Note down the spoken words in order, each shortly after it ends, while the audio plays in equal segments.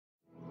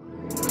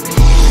Today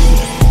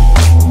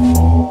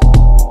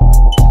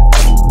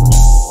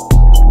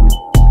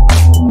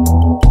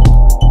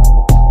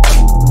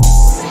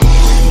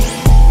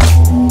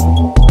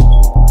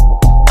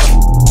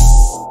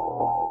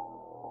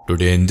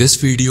in this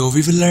video,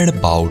 we will learn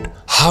about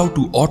how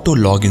to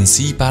auto-log in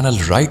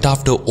cPanel right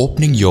after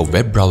opening your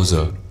web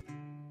browser.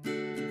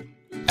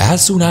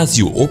 As soon as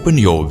you open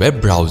your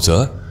web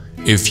browser,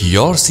 if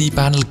your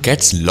cPanel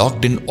gets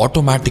logged in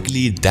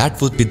automatically, that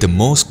would be the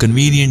most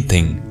convenient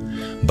thing.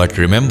 But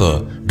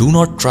remember, do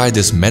not try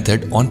this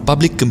method on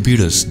public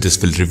computers.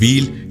 This will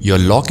reveal your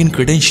login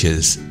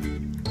credentials.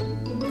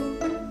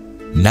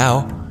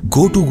 Now,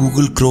 go to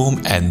Google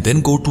Chrome and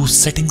then go to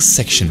Settings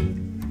section.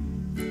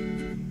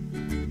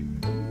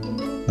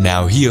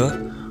 Now here,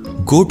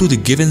 go to the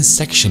given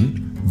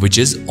section which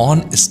is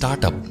on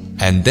Startup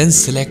and then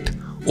select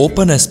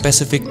Open a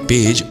specific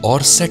page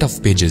or set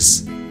of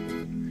pages.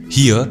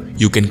 Here,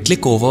 you can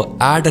click over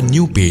Add a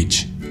new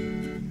page.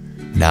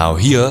 Now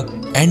here,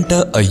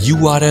 enter a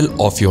URL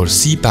of your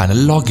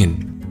cPanel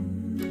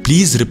login.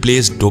 Please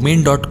replace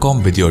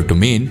domain.com with your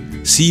domain,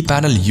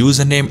 cPanel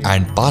username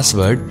and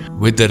password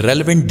with the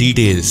relevant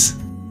details.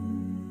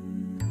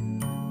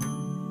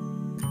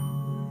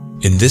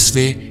 In this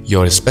way,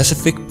 your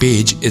specific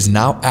page is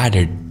now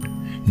added.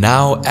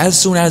 Now,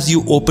 as soon as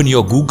you open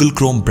your Google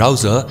Chrome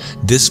browser,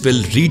 this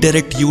will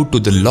redirect you to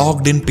the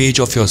logged in page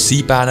of your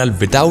cPanel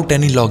without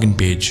any login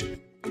page.